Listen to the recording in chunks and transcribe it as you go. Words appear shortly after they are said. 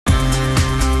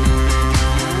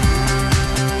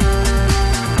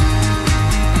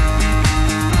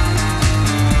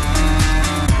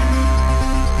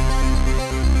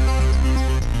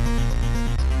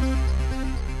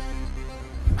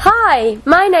Hi,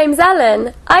 my name's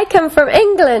Ellen. I come from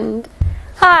England.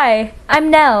 Hi,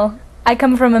 I'm Nell. I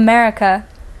come from America.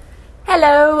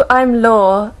 Hello, I'm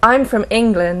Law. I'm from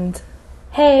England.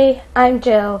 Hey, I'm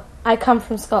Jill. I come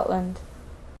from Scotland.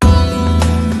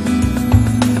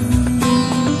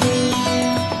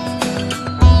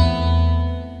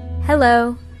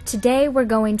 Hello. Today we're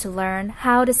going to learn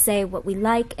how to say what we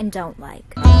like and don't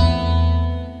like.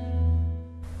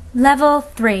 Level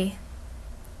 3.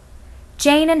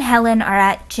 Jane and Helen are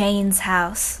at Jane's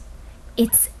house.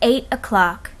 It's 8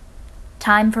 o'clock.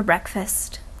 Time for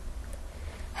breakfast.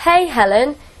 Hey,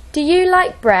 Helen, do you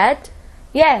like bread?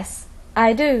 Yes,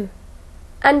 I do.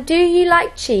 And do you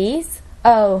like cheese?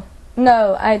 Oh,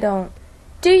 no, I don't.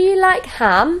 Do you like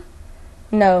ham?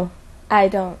 No, I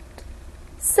don't.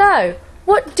 So,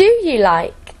 what do you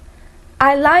like?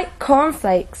 I like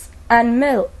cornflakes and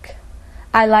milk.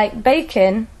 I like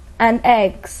bacon and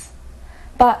eggs.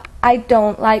 But I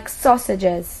don't like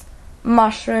sausages,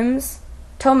 mushrooms,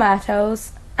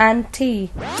 tomatoes, and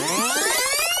tea.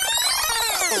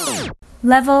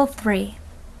 Level 3.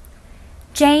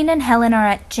 Jane and Helen are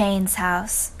at Jane's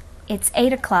house. It's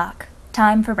 8 o'clock.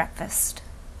 Time for breakfast.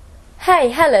 Hey,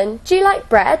 Helen, do you like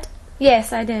bread?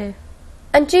 Yes, I do.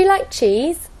 And do you like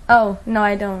cheese? Oh, no,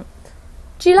 I don't.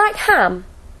 Do you like ham?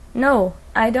 No,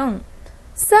 I don't.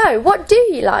 So, what do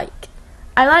you like?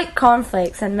 I like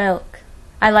cornflakes and milk.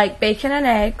 I like bacon and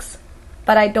eggs,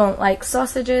 but I don't like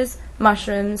sausages,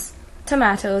 mushrooms,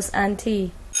 tomatoes, and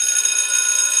tea.